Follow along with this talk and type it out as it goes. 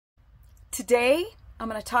Today, I'm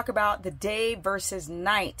going to talk about the day versus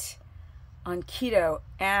night on keto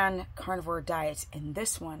and carnivore diets, and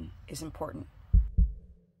this one is important.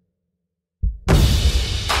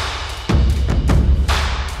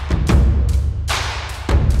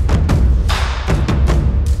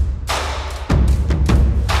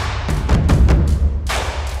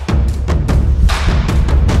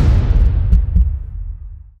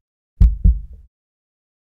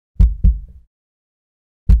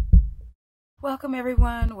 Welcome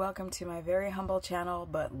everyone, welcome to my very humble channel,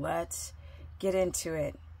 but let's get into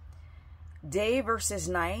it. Day versus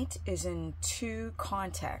night is in two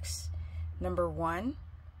contexts. Number one,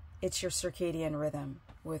 it's your circadian rhythm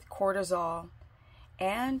with cortisol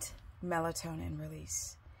and melatonin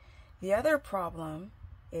release. The other problem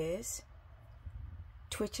is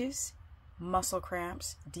twitches, muscle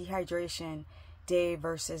cramps, dehydration, day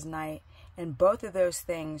versus night, and both of those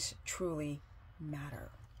things truly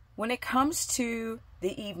matter. When it comes to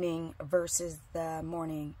the evening versus the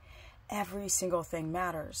morning, every single thing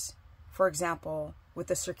matters. For example, with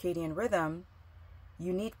the circadian rhythm,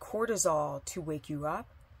 you need cortisol to wake you up,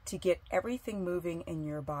 to get everything moving in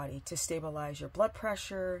your body, to stabilize your blood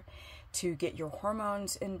pressure, to get your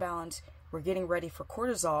hormones in balance. We're getting ready for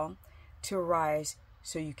cortisol to arise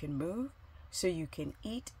so you can move, so you can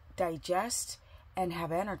eat, digest, and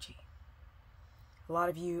have energy. A lot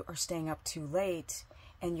of you are staying up too late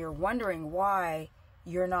and you're wondering why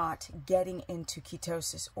you're not getting into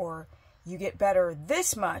ketosis, or you get better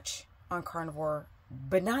this much on carnivore,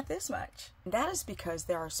 but not this much. And that is because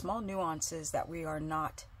there are small nuances that we are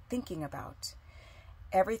not thinking about.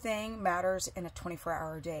 Everything matters in a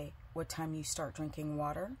 24-hour day. What time you start drinking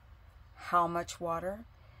water, how much water,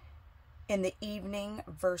 in the evening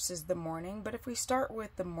versus the morning. But if we start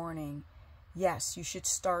with the morning, yes, you should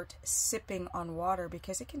start sipping on water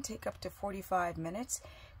because it can take up to 45 minutes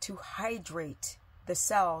to hydrate the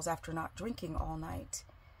cells after not drinking all night.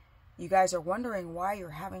 You guys are wondering why you're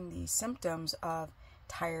having these symptoms of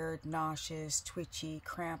tired, nauseous, twitchy,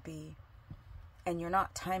 crampy, and you're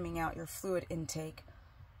not timing out your fluid intake,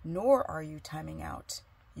 nor are you timing out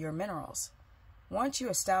your minerals. Once you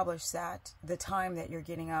establish that, the time that you're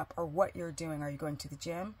getting up or what you're doing, are you going to the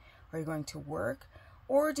gym? Are you going to work?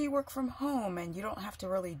 Or do you work from home and you don't have to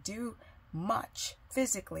really do much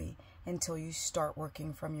physically until you start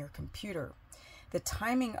working from your computer? The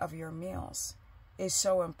timing of your meals is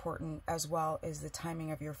so important, as well as the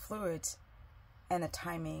timing of your fluids and the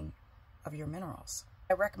timing of your minerals.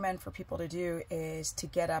 What I recommend for people to do is to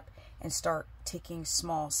get up and start taking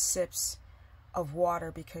small sips of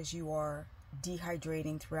water because you are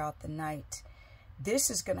dehydrating throughout the night. This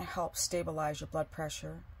is going to help stabilize your blood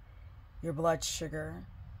pressure, your blood sugar,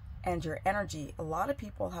 and your energy. A lot of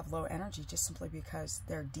people have low energy just simply because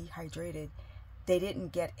they're dehydrated. They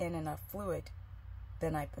didn't get in enough fluid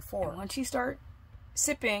the night before. And once you start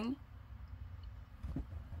sipping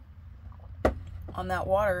on that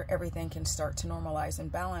water, everything can start to normalize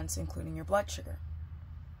and balance, including your blood sugar.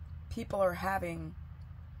 People are having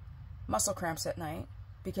muscle cramps at night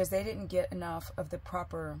because they didn't get enough of the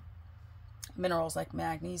proper minerals like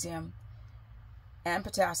magnesium and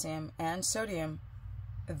potassium and sodium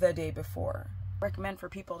the day before. I recommend for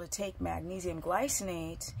people to take magnesium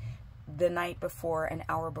glycinate the night before, an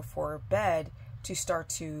hour before bed, to start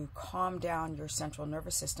to calm down your central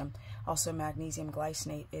nervous system. Also, magnesium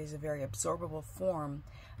glycinate is a very absorbable form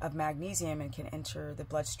of magnesium and can enter the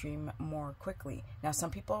bloodstream more quickly. Now,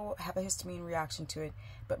 some people have a histamine reaction to it,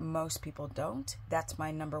 but most people don't. That's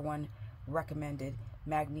my number one recommended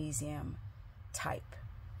magnesium type.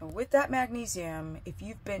 With that magnesium, if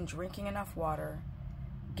you've been drinking enough water,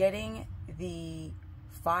 getting the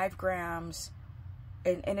 5 grams,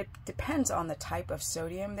 and it depends on the type of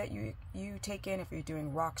sodium that you take in, if you're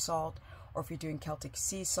doing rock salt or if you're doing Celtic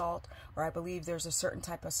sea salt, or I believe there's a certain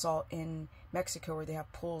type of salt in Mexico where they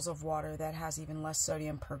have pools of water that has even less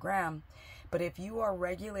sodium per gram. But if you are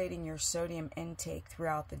regulating your sodium intake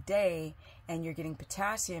throughout the day and you're getting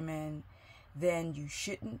potassium in, then you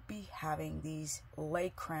shouldn't be having these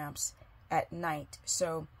leg cramps at night.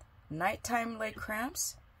 So nighttime leg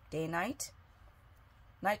cramps, day-night,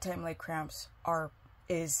 nighttime leg cramps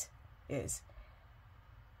is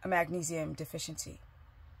a magnesium deficiency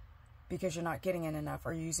because you're not getting in enough,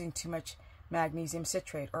 or you're using too much magnesium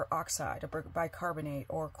citrate or oxide or bicarbonate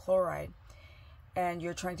or chloride, and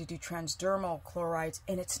you're trying to do transdermal chlorides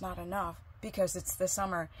and it's not enough because it's the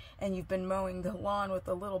summer and you've been mowing the lawn with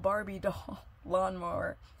a little Barbie doll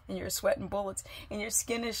lawnmower and you're sweating bullets and your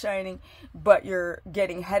skin is shining, but you're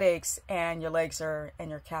getting headaches and your legs and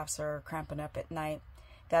your calves are cramping up at night.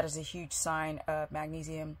 That is a huge sign of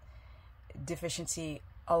magnesium deficiency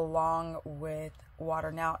along with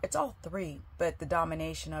water. Now, it's all three, but the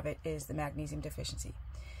domination of it is the magnesium deficiency.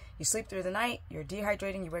 You sleep through the night, you're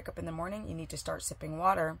dehydrating, you wake up in the morning, you need to start sipping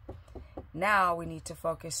water. Now we need to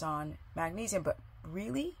focus on magnesium, but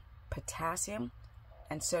really potassium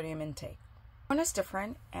and sodium intake. One is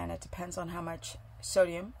different, and it depends on how much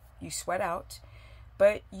sodium you sweat out,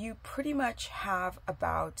 but you pretty much have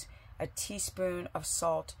about a teaspoon of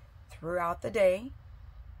salt throughout the day.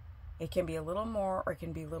 It can be a little more or it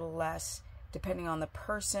can be a little less, depending on the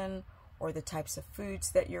person or the types of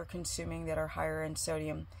foods that you're consuming that are higher in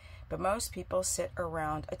sodium. But most people sit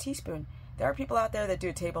around a teaspoon. There are people out there that do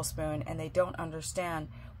a tablespoon and they don't understand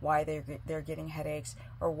why they're getting headaches,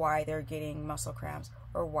 or why they're getting muscle cramps,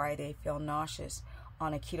 or why they feel nauseous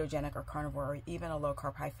on a ketogenic or carnivore or even a low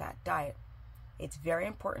carb, high fat diet. It's very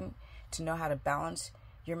important to know how to balance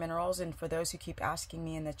your minerals. And for those who keep asking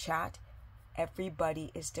me in the chat, everybody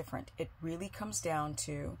is different. It really comes down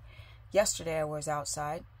to, yesterday I was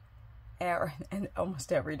outside, and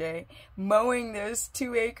almost every day, mowing this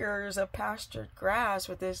 2 acres of pastured grass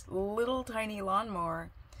with this little tiny lawnmower,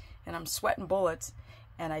 and I'm sweating bullets.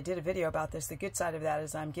 And I did a video about this. The good side of that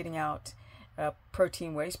is I'm getting out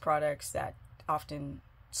protein waste products that often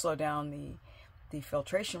slow down the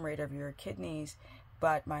filtration rate of your kidneys,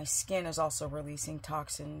 but my skin is also releasing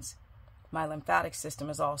toxins. My lymphatic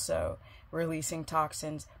system is also releasing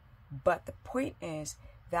toxins. But the point is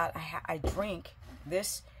that I drink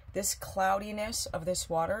this cloudiness of this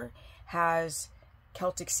water has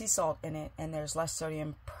Celtic sea salt in it, and there's less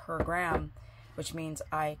sodium per gram, which means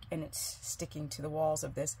and it's sticking to the walls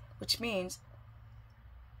of this, which means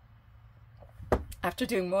after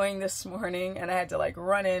doing mowing this morning, and I had to like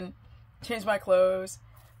run in, change my clothes,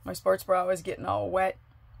 my sports bra was getting all wet,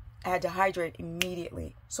 I had to hydrate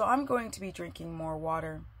immediately. So I'm going to be drinking more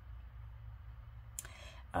water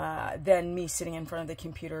than me sitting in front of the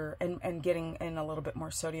computer and getting in a little bit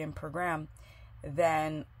more sodium per gram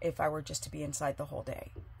than if I were just to be inside the whole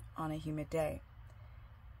day on a humid day.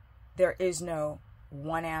 There is no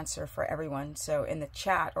one answer for everyone. So in the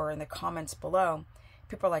chat or in the comments below,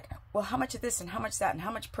 people are like, well, how much of this and how much that and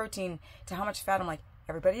how much protein to how much fat? I'm like,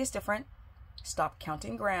 everybody is different. Stop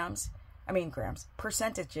counting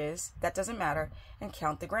percentages, that doesn't matter, and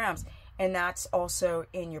count the grams. And that's also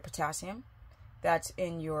in your potassium, that's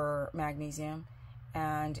in your magnesium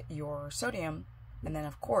and your sodium, and then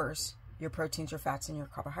of course your proteins, your fats, and your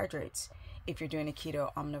carbohydrates if you're doing a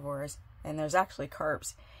keto omnivores. And there's actually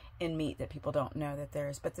carbs in meat that people don't know that there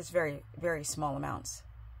is, but there's very, very small amounts.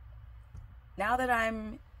 Now that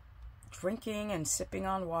I'm drinking and sipping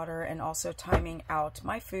on water and also timing out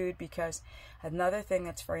my food, because another thing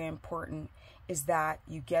that's very important is that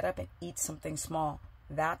you get up and eat something small.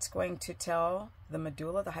 That's going to tell the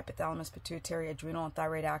medulla, the hypothalamus, pituitary, adrenal, and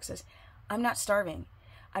thyroid axis, I'm not starving.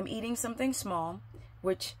 I'm eating something small,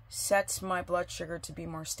 which sets my blood sugar to be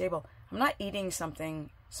more stable. I'm not eating something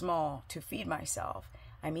small to feed myself.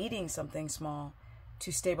 I'm eating something small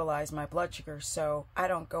to stabilize my blood sugar, so I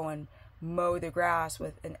don't go and mow the grass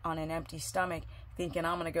on an empty stomach thinking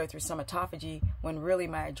I'm going to go through some autophagy when really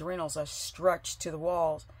my adrenals are stretched to the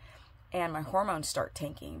walls and my hormones start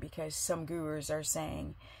tanking, because some gurus are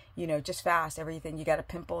saying, you know, just fast everything. You got a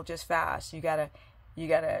pimple, just fast. You got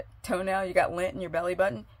a toenail, you got lint in your belly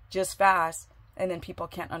button, just fast. And then people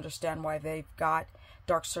can't understand why they've got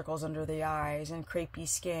dark circles under the eyes and crepey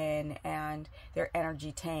skin and their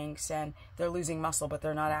energy tanks and they're losing muscle, but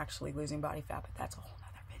they're not actually losing body fat. But that's a whole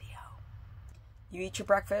nother video. You eat your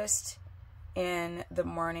breakfast in the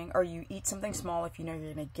morning, or you eat something small if you know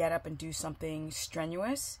you're going to get up and do something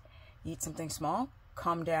strenuous. You eat something small,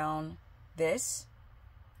 calm down this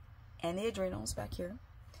and the adrenals back here,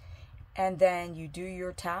 and then you do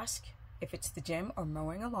your task, if it's the gym or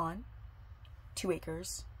mowing a lawn, 2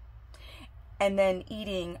 acres, and then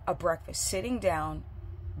eating a breakfast, sitting down,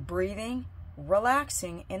 breathing,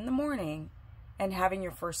 relaxing in the morning, and having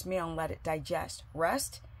your first meal and let it digest.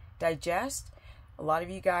 Rest, digest. A lot of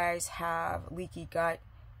you guys have leaky gut.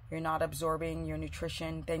 You're not absorbing your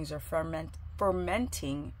nutrition. Things are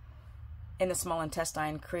fermenting in the small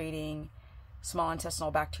intestine, creating small intestinal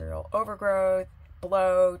bacterial overgrowth,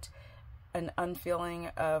 bloat, an unfeeling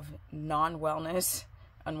of non-wellness,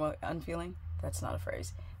 unfeeling, that's not a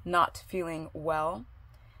phrase, not feeling well.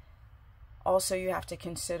 Also, you have to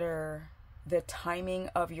consider the timing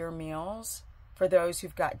of your meals. For those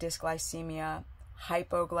who've got dysglycemia,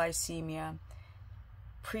 hypoglycemia,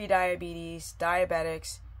 pre-diabetes,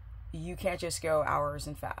 diabetics, you can't just go hours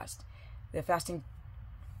and fast. The fasting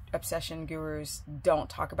obsession gurus don't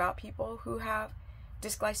talk about people who have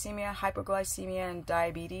dysglycemia, hypoglycemia, and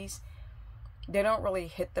diabetes. They don't really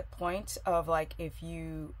hit the point of like if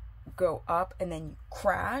you go up and then you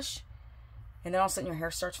crash and then all of a sudden your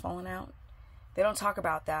hair starts falling out. They don't talk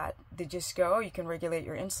about that. They just go, oh, you can regulate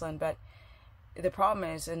your insulin. But the problem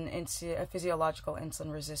is a physiological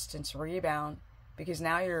insulin resistance rebound, because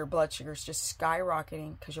now your blood sugar is just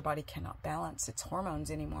skyrocketing because your body cannot balance its hormones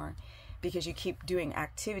anymore, because you keep doing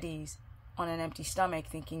activities on an empty stomach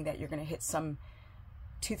thinking that you're going to hit some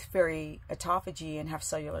tooth fairy autophagy and have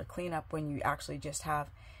cellular cleanup, when you actually just have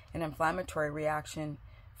an inflammatory reaction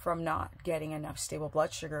from not getting enough stable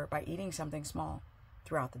blood sugar by eating something small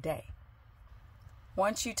throughout the day.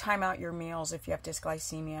 Once you time out your meals, if you have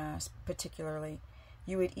dysglycemia particularly,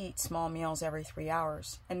 you would eat small meals every 3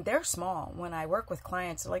 hours. And they're small. When I work with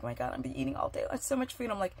clients, they're like, my God, I'm eating all day. That's so much food.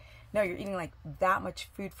 I'm like, no, you're eating like that much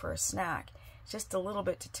food for a snack. Just a little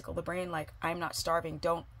bit to tickle the brain, like, I'm not starving.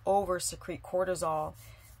 Don't over secrete cortisol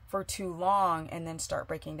for too long and then start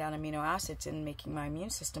breaking down amino acids and making my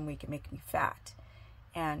immune system weak and making me fat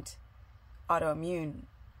and autoimmune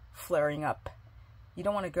flaring up. You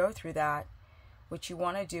don't want to go through that. What you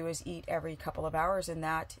want to do is eat every couple of hours, and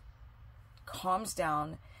that calms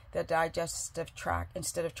down the digestive tract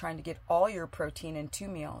instead of trying to get all your protein in 2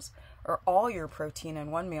 meals or all your protein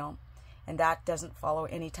in 1 meal. And that doesn't follow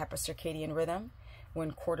any type of circadian rhythm.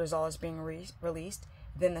 When cortisol is being released,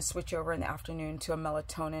 then the switch over in the afternoon to a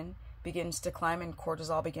melatonin begins to climb and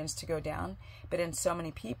cortisol begins to go down. But in so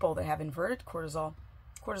many people that have inverted cortisol,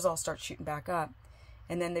 cortisol starts shooting back up,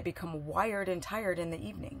 and then they become wired and tired in the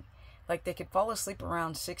evening. Like they could fall asleep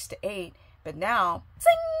around 6 to 8, but now,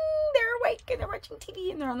 zing, they're awake and they're watching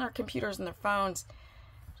TV and they're on their computers and their phones,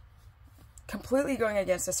 completely going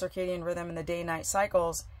against the circadian rhythm and the day-night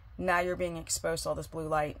cycles. Now you're being exposed to all this blue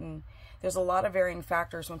light, and there's a lot of varying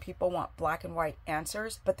factors when people want black and white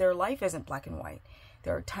answers, but their life isn't black and white.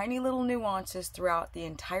 There are tiny little nuances throughout the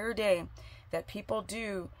entire day that people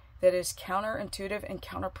do that is counterintuitive and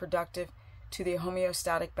counterproductive to the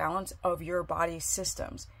homeostatic balance of your body's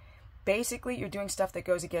systems. Basically, you're doing stuff that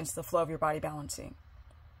goes against the flow of your body balancing,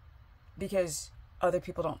 because other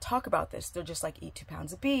people don't talk about this. They're just like, eat 2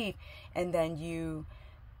 pounds of beef, and then you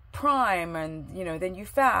prime, and then you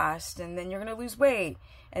fast, and then you're going to lose weight,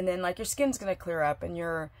 and then like your skin's going to clear up, and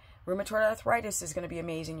your rheumatoid arthritis is going to be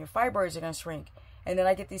amazing, your fibroids are going to shrink. And then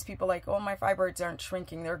I get these people like, oh, my fibroids aren't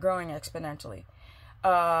shrinking, they're growing exponentially.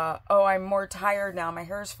 Oh, I'm more tired now, my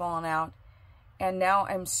hair's falling out, and now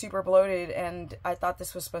I'm super bloated, and I thought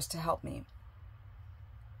this was supposed to help me.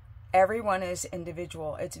 Everyone is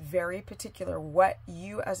individual. It's very particular what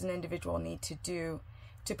you as an individual need to do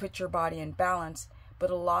to put your body in balance. But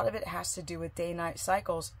a lot of it has to do with day-night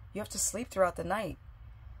cycles. You have to sleep throughout the night.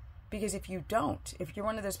 Because if you don't, if you're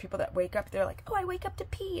one of those people that wake up, they're like, oh, I wake up to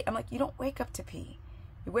pee. I'm like, you don't wake up to pee.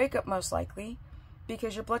 You wake up most likely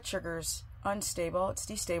because your blood sugar's unstable, it's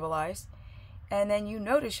destabilized. And then you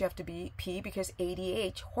notice you have to pee because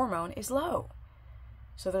ADH hormone is low.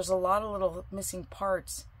 So there's a lot of little missing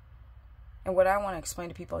parts. And what I want to explain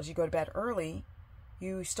to people is you go to bed early,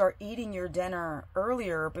 you start eating your dinner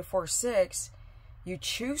earlier before 6, you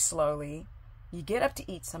chew slowly, you get up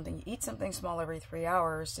to eat something, you eat something small every 3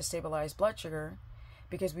 hours to stabilize blood sugar,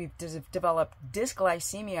 because we've developed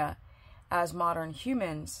dysglycemia as modern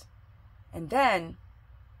humans. And then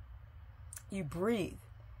you breathe,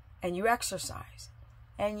 and you exercise,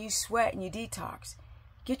 and you sweat, and you detox,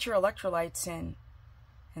 get your electrolytes in,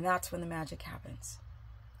 and that's when the magic happens.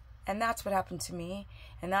 And that's what happened to me,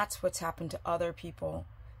 and that's what's happened to other people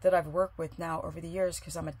that I've worked with now over the years,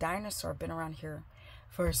 because I'm a dinosaur. I've been around here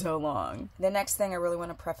for so long. The next thing I really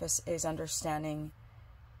want to preface is understanding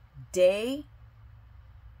day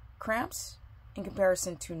cramps in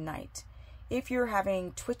comparison to night. If you're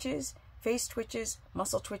having twitches, face twitches,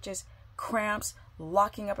 muscle twitches, cramps,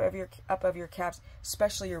 locking up of your calves,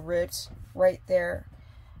 especially your ribs right there,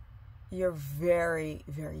 you're very,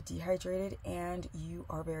 very dehydrated, and you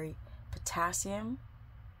are very potassium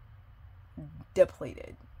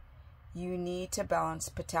depleted. You need to balance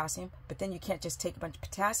potassium, but then you can't just take a bunch of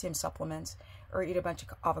potassium supplements or eat a bunch of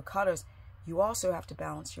avocados. You also have to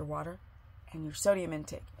balance your water and your sodium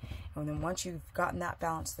intake. And then once you've gotten that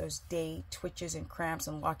balance, those day twitches and cramps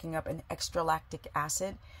and locking up an extra lactic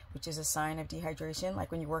acid, which is a sign of dehydration,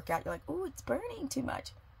 like when you work out, you're like, oh, it's burning too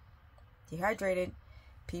much. Dehydrated.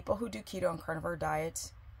 People who do keto and carnivore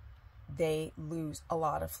diets, they lose a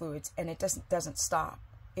lot of fluids, and it doesn't stop.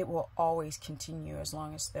 It will always continue as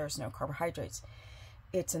long as there's no carbohydrates.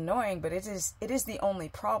 It's annoying, but it is the only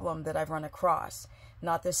problem that I've run across.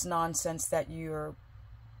 Not this nonsense that your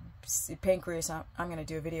pancreas, I'm going to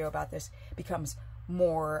do a video about this, becomes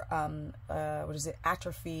more,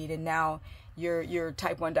 atrophied, and now you're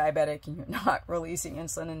type 1 diabetic and you're not releasing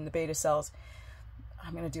insulin in the beta cells.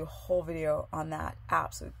 I'm going to do a whole video on that.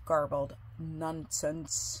 Absolute garbled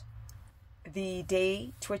nonsense. The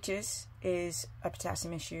day twitches is a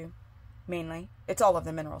potassium issue, mainly. It's all of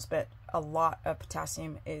the minerals, but a lot of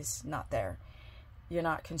potassium is not there. You're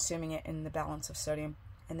not consuming it in the balance of sodium.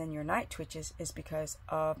 And then your night twitches is because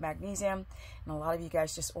of magnesium. And a lot of you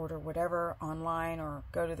guys just order whatever online or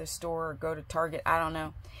go to the store or go to Target. I don't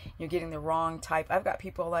know. You're getting the wrong type. I've got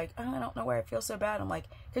people like, oh, I don't know why I feel so bad. I'm like,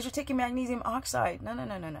 because you're taking magnesium oxide. No.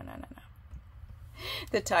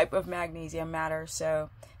 The type of magnesium matters. So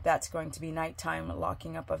that's going to be nighttime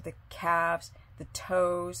locking up of the calves, the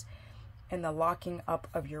toes, and the locking up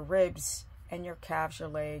of your ribs and your calves, your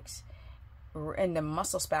legs. And the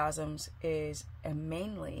muscle spasms is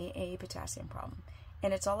mainly a potassium problem.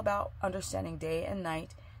 And it's all about understanding day and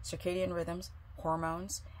night, circadian rhythms,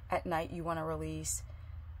 hormones. At night, you want to release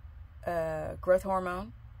growth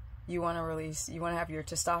hormone. You want to have your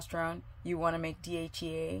testosterone. You want to make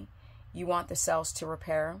DHEA. You want the cells to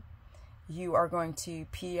repair. You are going to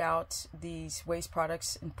pee out these waste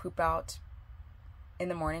products and poop out in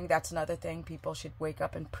the morning. That's another thing. People should wake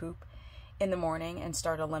up and poop in the morning and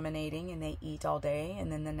start eliminating, and they eat all day,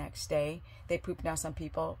 and then the next day they poop. Now some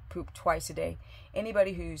people poop twice a day.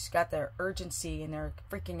 Anybody who's got their urgency and they're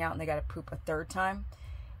freaking out and they got to poop a third time,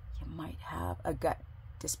 you might have a gut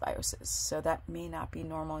dysbiosis. So that may not be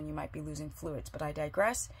normal and you might be losing fluids, but I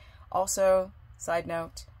digress. Also, side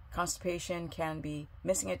note, constipation can be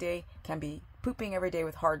missing a day, can be pooping every day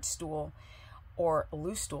with hard stool, or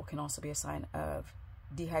loose stool can also be a sign of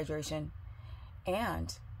dehydration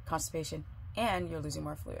and constipation, and you're losing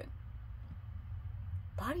more fluid.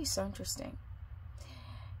 Body's so interesting.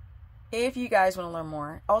 If you guys want to learn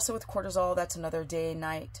more, also with cortisol, that's another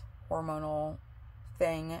day-night hormonal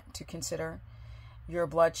thing to consider. Your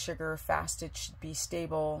blood sugar fasted should be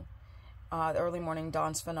stable. The early morning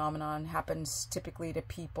dawns phenomenon happens typically to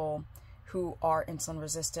people who are insulin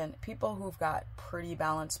resistant, people who've got pretty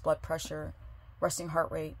balanced blood pressure, resting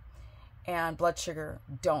heart rate, and blood sugar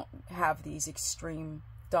don't have these extreme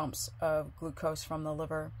dumps of glucose from the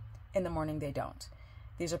liver. In the morning, they don't.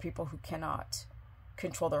 These are people who cannot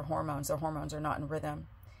control their hormones. Their hormones are not in rhythm,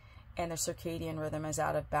 and their circadian rhythm is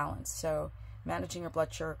out of balance. So managing your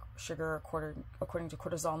blood sugar according to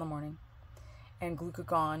cortisol in the morning, and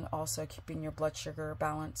glucagon, also keeping your blood sugar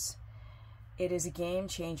balance. It is a game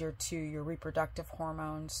changer to your reproductive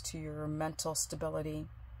hormones, to your mental stability.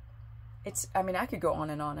 I could go on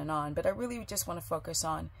and on and on, but I really just want to focus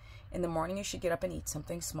on, in the morning, you should get up and eat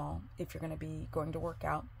something small if you're going to be going to work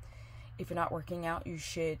out. If you're not working out, you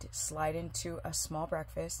should slide into a small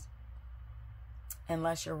breakfast.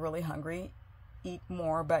 Unless you're really hungry, eat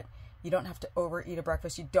more, but you don't have to overeat a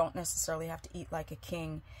breakfast. You don't necessarily have to eat like a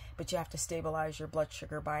king, but you have to stabilize your blood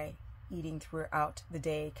sugar by eating throughout the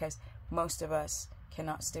day, because most of us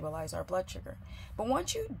cannot stabilize our blood sugar. But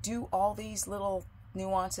once you do all these little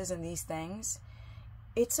nuances and these things,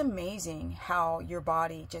 it's amazing how your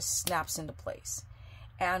body just snaps into place.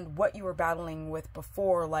 And what you were battling with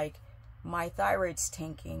before, like my thyroid's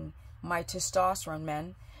tanking, my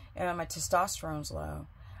testosterone, my testosterone's low,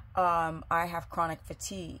 I have chronic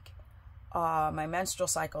fatigue, my menstrual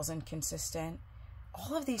cycle's inconsistent,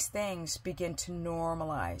 all of these things begin to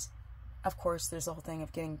normalize. Of course, there's the whole thing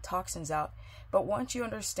of getting toxins out, but once you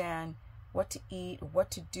understand what to eat,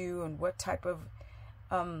 what to do, and what type of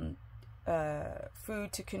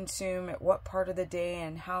food to consume at what part of the day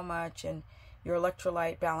and how much, and your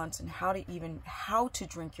electrolyte balance, and how to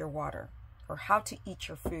drink your water, or how to eat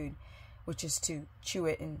your food, which is to chew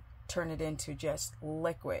it and turn it into just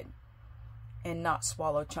liquid and not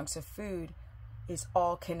swallow chunks of food, is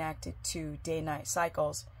all connected to day-night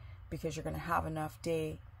cycles, because you're going to have enough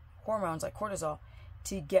day hormones like cortisol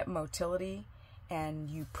to get motility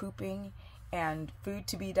and you pooping and food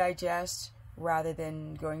to be digested, rather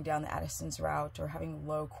than going down the Addison's route or having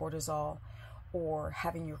low cortisol, or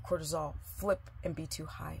having your cortisol flip and be too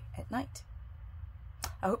high at night.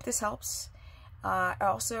 I hope this helps. I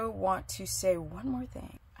also want to say one more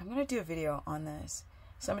thing. I'm going to do a video on this.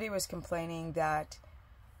 Somebody was complaining that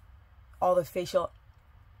all the facial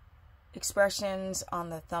expressions on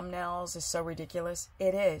the thumbnails is so ridiculous.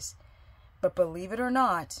 It is. But believe it or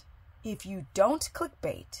not, if you don't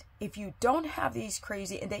clickbait, if you don't have these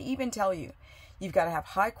crazy, and they even tell you, you've got to have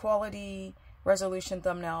high quality resolution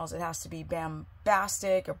thumbnails. It has to be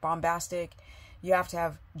bombastic or bombastic. You have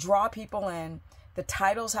to draw people in. The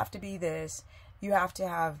titles have to be this. You have to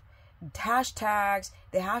have hashtags.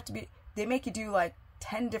 They make you do like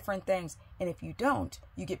 10 different things. And if you don't,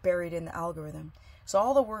 you get buried in the algorithm. So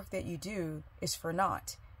all the work that you do is for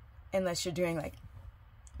naught. unless you're doing like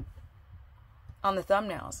on the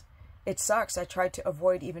thumbnails. It sucks. I tried to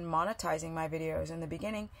avoid even monetizing my videos in the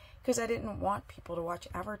beginning because I didn't want people to watch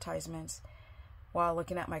advertisements while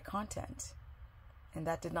looking at my content. And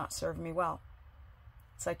that did not serve me well.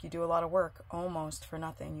 It's like you do a lot of work almost for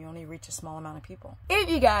nothing. You only reach a small amount of people. If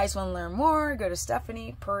you guys want to learn more, go to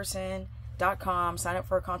stephanieperson.com, sign up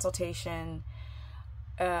for a consultation.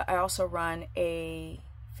 I also run a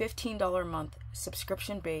 $15 a month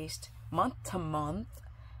subscription-based month-to-month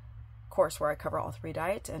course where I cover all 3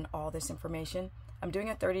 diets and all this information. I'm doing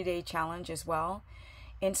a 30-day challenge as well.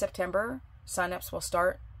 In September, signups will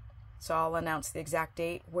start, so I'll announce the exact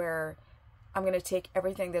date where I'm going to take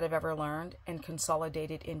everything that I've ever learned and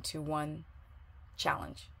consolidate it into one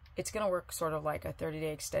challenge. It's going to work sort of like a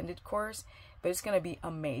 30-day extended course, but it's going to be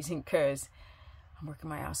amazing because I'm working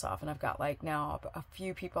my ass off and I've got like now a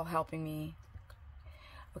few people helping me.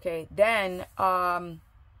 Okay, then follow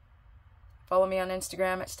me on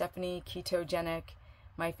Instagram at Stephanie Ketogenic.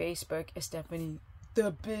 My Facebook is Stephanie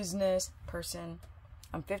the Business Person.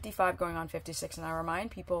 I'm 55 going on 56, and I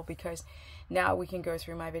remind people because now we can go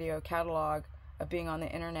through my video catalog of being on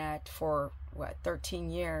the internet for,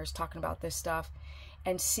 13 years talking about this stuff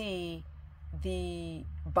and see the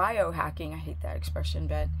biohacking, I hate that expression,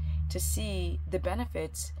 but to see the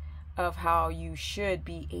benefits of how you should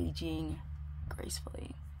be aging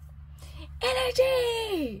gracefully.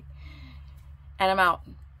 Energy! And I'm out.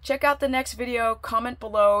 Check out the next video. Comment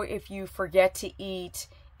below if you forget to eat,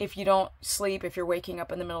 if you don't sleep, if you're waking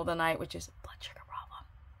up in the middle of the night, which is a blood sugar problem.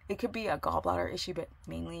 It could be a gallbladder issue, but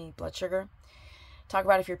mainly blood sugar. Talk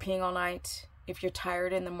about if you're peeing all night, if you're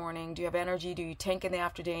tired in the morning, do you have energy, do you tank in the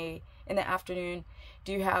afternoon,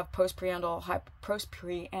 do you have postprandial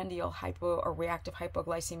hypo or reactive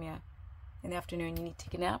hypoglycemia in the afternoon, you need to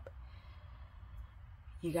take a nap.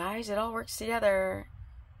 You guys, it all works together.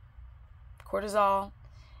 Cortisol,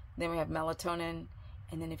 then we have melatonin,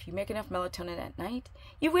 and then if you make enough melatonin at night,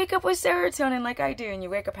 you wake up with serotonin like I do, and you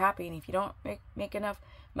wake up happy. And if you don't make enough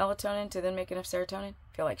melatonin to then make enough serotonin,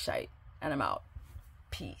 feel like shite. And I'm out.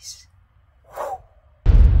 Peace.